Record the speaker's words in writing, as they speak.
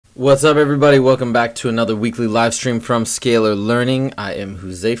What's up, everybody? Welcome back to another weekly live stream from Scalar Learning. I am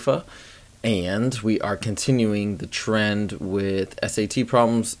Huzaifa, and we are continuing the trend with SAT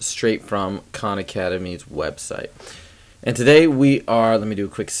problems straight from Khan Academy's website. And today we are, let me do a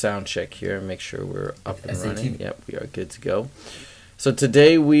quick sound check here and make sure we're up and running. Yep, we are good to go. So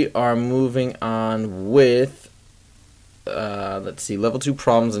today we are moving on with, let's see, level 2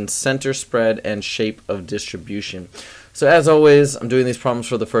 problems in center spread and shape of distribution. So as always, I'm doing these problems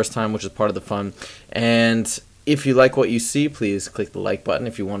for the first time, which is part of the fun. And if you like what you see, please click the like button.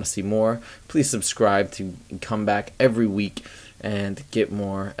 If you want to see more, please subscribe to come back every week and get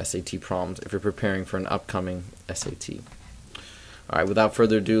more SAT problems if you're preparing for an upcoming SAT. All right, without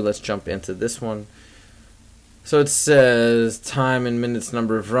further ado, let's jump into this one. So it says time in minutes,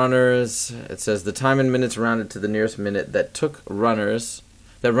 number of runners. It says the time in minutes rounded to the nearest minute that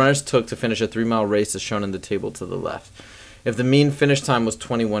runners took to finish a 3-mile race is shown in the table to the left. If the mean finish time was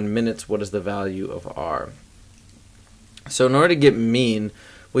 21 minutes, what is the value of R? So in order to get mean,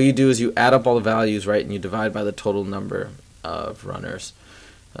 what you do is you add up all the values, right, and you divide by the total number of runners.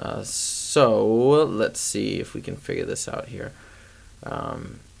 So let's see if we can figure this out here.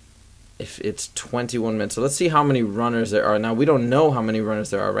 If it's 21 minutes, so let's see how many runners there are. Now we don't know how many runners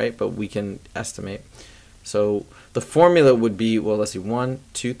there are, right, but we can estimate. So the formula would be, well, let's see, 1,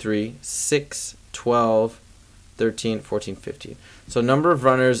 2, 3, 6, 12, 13, 14, 15. So number of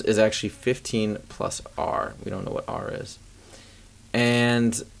runners is actually 15 plus R. We don't know what R is.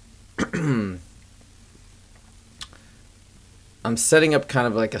 And I'm setting up kind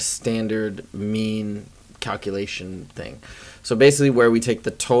of like a standard mean calculation thing. So basically where we take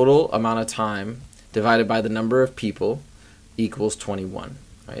the total amount of time divided by the number of people equals 21.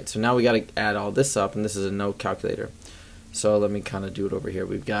 Right, so now we got to add all this up, and this is a no calculator. So let me kind of do it over here.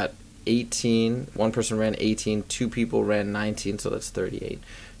 We've got 18, one person ran 18, 2 people ran 19, so that's 38.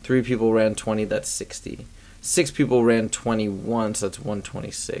 3 people ran 20, that's 60. 6 people ran 21, so that's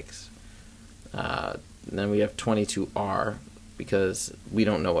 126. Then we have 22R, because we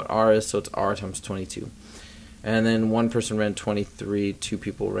don't know what R is, so it's R times 22. And then 1 person ran 23, 2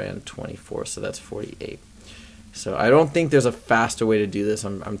 people ran 24, so that's 48. So I don't think there's a faster way to do this.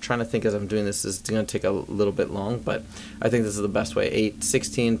 I'm trying to think as I'm doing this. It's going to take a little bit long, but I think this is the best way. 8,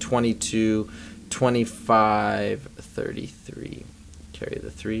 16, 22, 25, 33. Carry the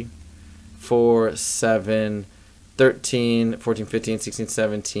 3. 4, 7, 13, 14, 15, 16,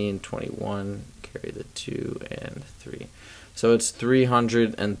 17, 21. Carry the 2 and 3. So it's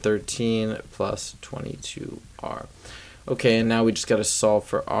 313 plus 22R. Okay, and now we just got to solve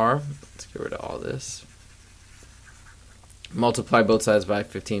for R. Let's get rid of all this. Multiply both sides by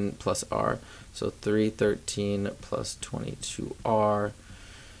 15 plus R. So 313 plus 22R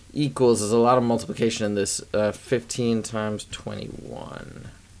equals, there's a lot of multiplication in this. 15 times 21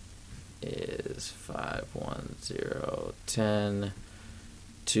 is 5, 1, 0, 10,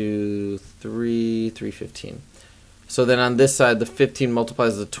 2, 3, 315. So then on this side, the 15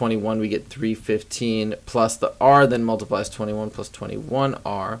 multiplies the 21, we get 315 plus the R then multiplies 21 plus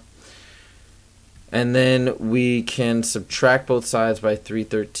 21R. And then we can subtract both sides by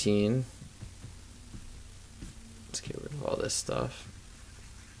 313. Let's get rid of all this stuff.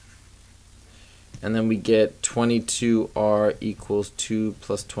 And then we get 22R equals 2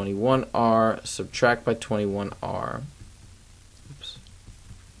 plus 21R. Subtract by 21R. Oops.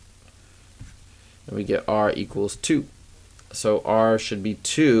 And we get R equals 2. So R should be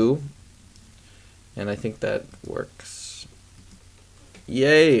 2. And I think that works.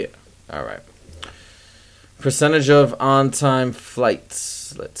 Yay! All right. Percentage of on-time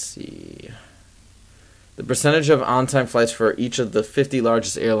flights. Let's see. The percentage of on-time flights for each of the 50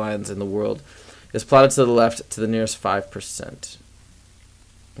 largest airlines in the world is plotted to the left to the nearest 5%.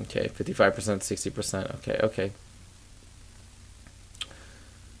 Okay, 55%, 60%. Okay.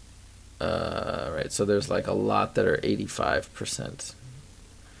 Right, so there's like a lot that are 85%.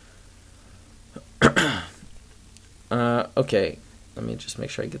 Okay. Let me just make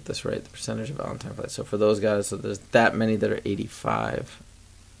sure I get this right. The percentage of on-time flights. So for those guys, so there's that many that are 85.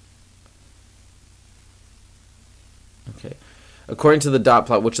 Okay. According to the dot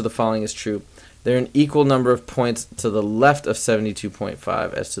plot, which of the following is true? There are an equal number of points to the left of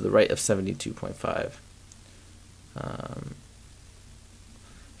 72.5 as to the right of 72.5.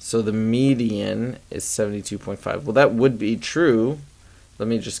 So the median is 72.5. Well, that would be true. Let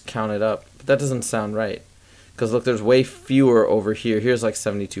me just count it up. But that doesn't sound right. Because look, there's way fewer over here. Here's like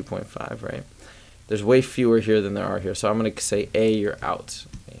 72.5, right? There's way fewer here than there are here. So I'm going to say A, you're out.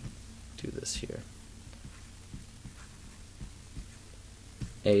 Let me do this here.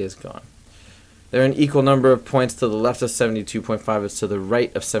 A is gone. They're an equal number of points to the left of 72.5 is to the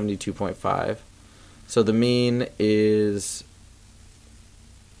right of 72.5. So the mean is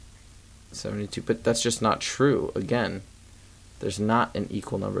 72, but that's just not true. Again, there's not an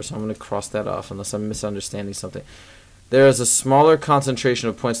equal number, so I'm going to cross that off unless I'm misunderstanding something. There is a smaller concentration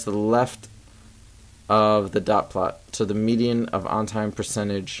of points to the left of the dot plot, so the median of on-time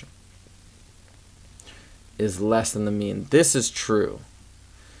percentage is less than the mean. This is true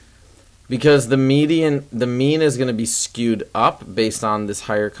because the mean is going to be skewed up based on this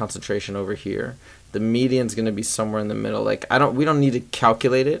higher concentration over here. The median is going to be somewhere in the middle. Like we don't need to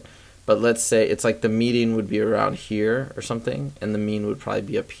calculate it, but let's say it's like the median would be around here or something, and the mean would probably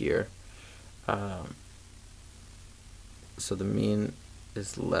be up here. So the mean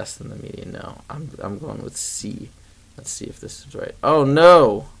is less than the median. No, I'm going with C. Let's see if this is right. Oh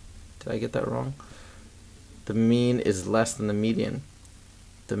no! Did I get that wrong? The mean is less than the median.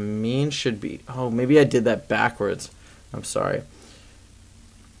 The mean should be... Oh, maybe I did that backwards. I'm sorry.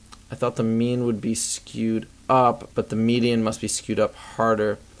 I thought the mean would be skewed up, but the median must be skewed up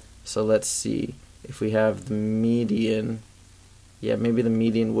harder. So let's see. If we have the median... Yeah, maybe the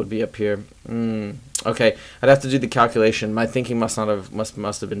median would be up here. Okay, I'd have to do the calculation. My thinking must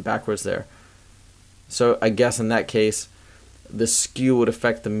have been backwards there. So I guess in that case, the skew would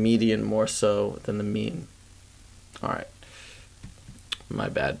affect the median more so than the mean. All right, my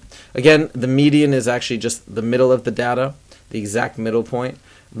bad. Again, the median is actually just the middle of the data, the exact middle point.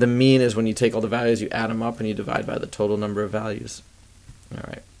 The mean is when you take all the values, you add them up, and you divide by the total number of values. All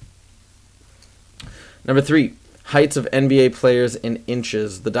right. Number 3. Heights of NBA players in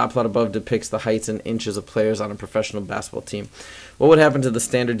inches. The dot plot above depicts the heights in inches of players on a professional basketball team. What would happen to the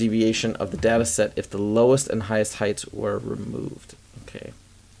standard deviation of the data set if the lowest and highest heights were removed? Okay.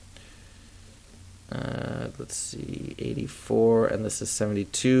 Let's see, 84, and this is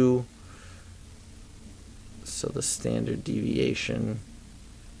 72. So the standard deviation.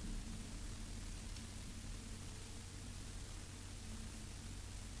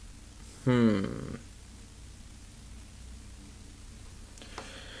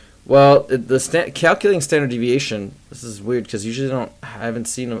 Well, calculating standard deviation, this is weird because usually I haven't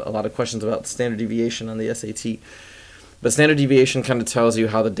seen a lot of questions about standard deviation on the SAT. But standard deviation kind of tells you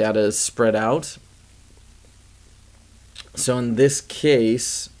how the data is spread out. So in this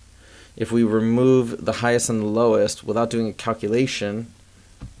case, if we remove the highest and the lowest without doing a calculation,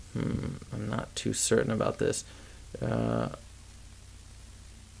 I'm not too certain about this.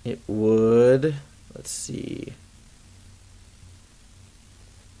 It would, let's see.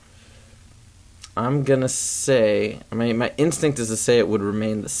 I'm going to say, my instinct is to say it would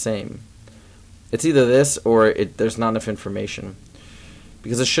remain the same. It's either this or there's not enough information.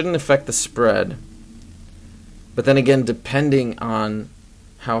 Because it shouldn't affect the spread. But then again, depending on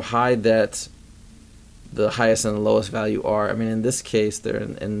how high that the highest and the lowest value are. I mean, in this case, they're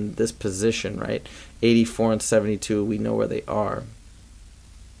in this position, right? 84 and 72, we know where they are.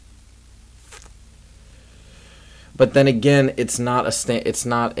 But then again, it's not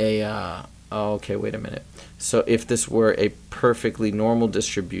a oh, okay, wait a minute. So if this were a perfectly normal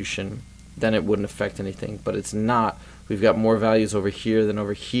distribution, then it wouldn't affect anything. But it's not. We've got more values over here than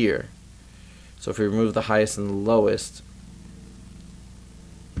over here. So if we remove the highest and the lowest,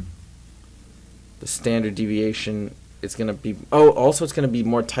 the standard deviation is going to be... Oh, also it's going to be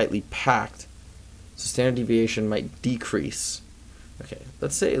more tightly packed. So standard deviation might decrease. Okay,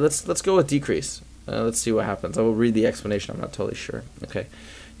 let's go with decrease. Let's see what happens. I will read the explanation. I'm not totally sure. Okay,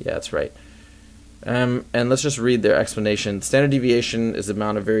 yeah, that's right. And let's just read their explanation. Standard deviation is the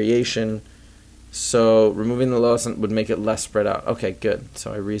amount of variation. So removing the lowest would make it less spread out. Okay, good.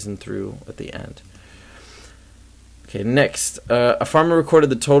 So I reasoned through at the end. Okay, next. A farmer recorded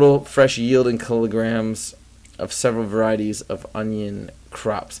the total fresh yield in kilograms of several varieties of onion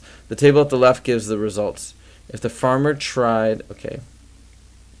crops. The table at the left gives the results. If the farmer tried... Okay.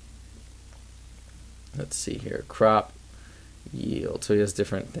 Let's see here. Crop yield. So he has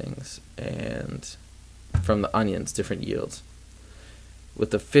different things. And from the onions, different yields.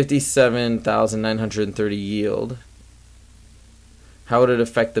 With the 57,930 yield, how would it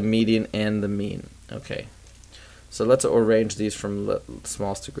affect the median and the mean? Okay, so let's arrange these from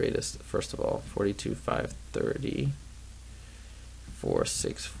smallest to greatest. First of all, 42,530,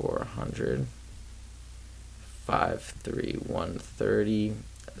 4,6,400, 5,3,130,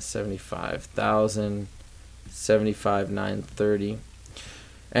 75,000, 75,930.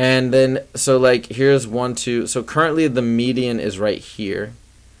 And then, so like, here's 1, 2. So currently the median is right here.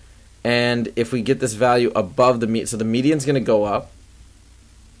 And if we get this value above the median, so the median's going to go up.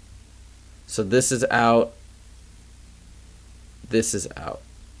 So this is out. This is out.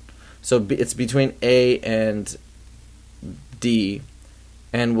 So it's between A and D.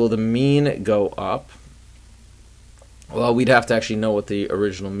 And will the mean go up? Well, we'd have to actually know what the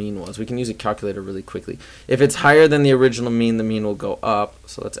original mean was. We can use a calculator really quickly. If it's higher than the original mean, the mean will go up.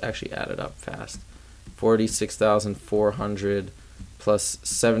 So let's actually add it up fast. 46,400 plus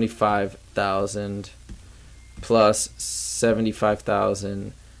 75,000 plus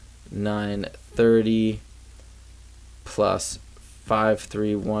 75,930 plus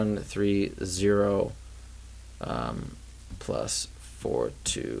 53130 plus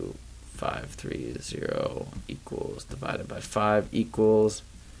 42530 equals, divided by 5 equals,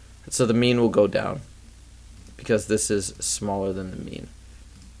 so the mean will go down because this is smaller than the mean.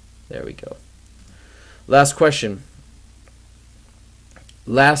 There we go. Last question.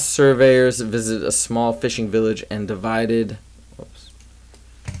 Last surveyors visited a small fishing village and divided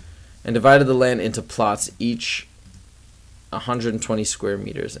the land into plots, each 120 square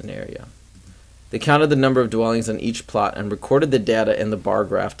meters in area. They counted the number of dwellings on each plot and recorded the data in the bar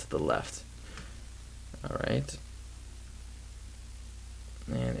graph to the left. All right.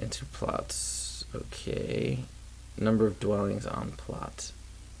 And into plots. Okay. Number of dwellings on plot.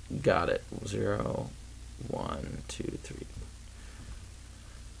 Got it. 0, 1, 2, 3.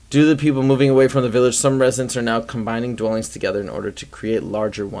 Due to the people moving away from the village, some residents are now combining dwellings together in order to create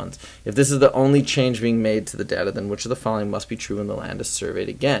larger ones. If this is the only change being made to the data, then which of the following must be true when the land is surveyed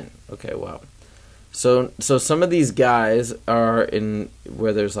again? Okay, wow. So some of these guys are in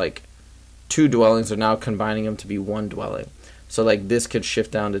where there's like 2 dwellings, are now combining them to be 1 dwelling. So like this could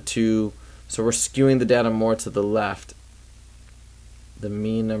shift down to 2. So we're skewing the data more to the left. The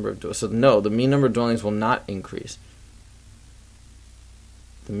mean number of dwellings. So no, the mean number of dwellings will not increase.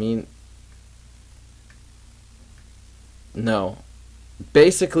 The mean, no,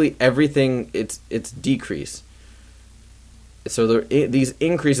 basically everything it's decrease. So these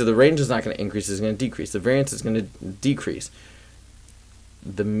increases, the range is not going to increase, it's going to decrease. The variance is going to decrease.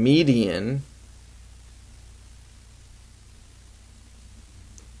 The median.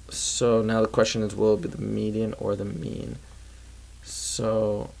 So now the question is, will it be the median or the mean?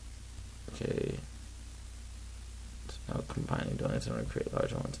 So, okay. Now combining dwellings in order to create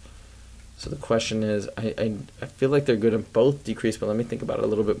larger ones. So the question is, I feel like they're good at both decrease, but let me think about it a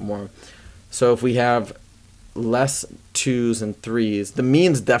little bit more. So if we have less 2s and 3s, the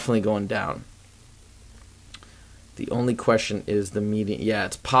mean's definitely going down. The only question is the median. Yeah,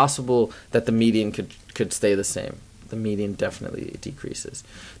 it's possible that the median could stay the same. The median definitely decreases.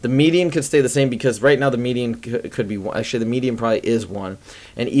 The median could stay the same because right now the median could be 1. Actually, the median probably is 1.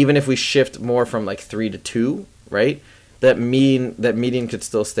 And even if we shift more from like 3 to 2, right? That median could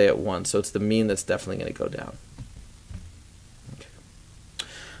still stay at 1. So it's the mean that's definitely going to go down. Okay.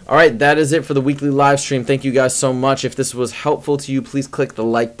 All right, that is it for the weekly live stream. Thank you guys so much. If this was helpful to you, please click the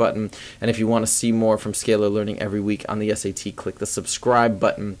like button. And if you want to see more from Scalar Learning every week on the SAT, click the subscribe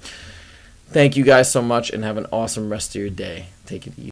button. Thank you guys so much and have an awesome rest of your day. Take it easy.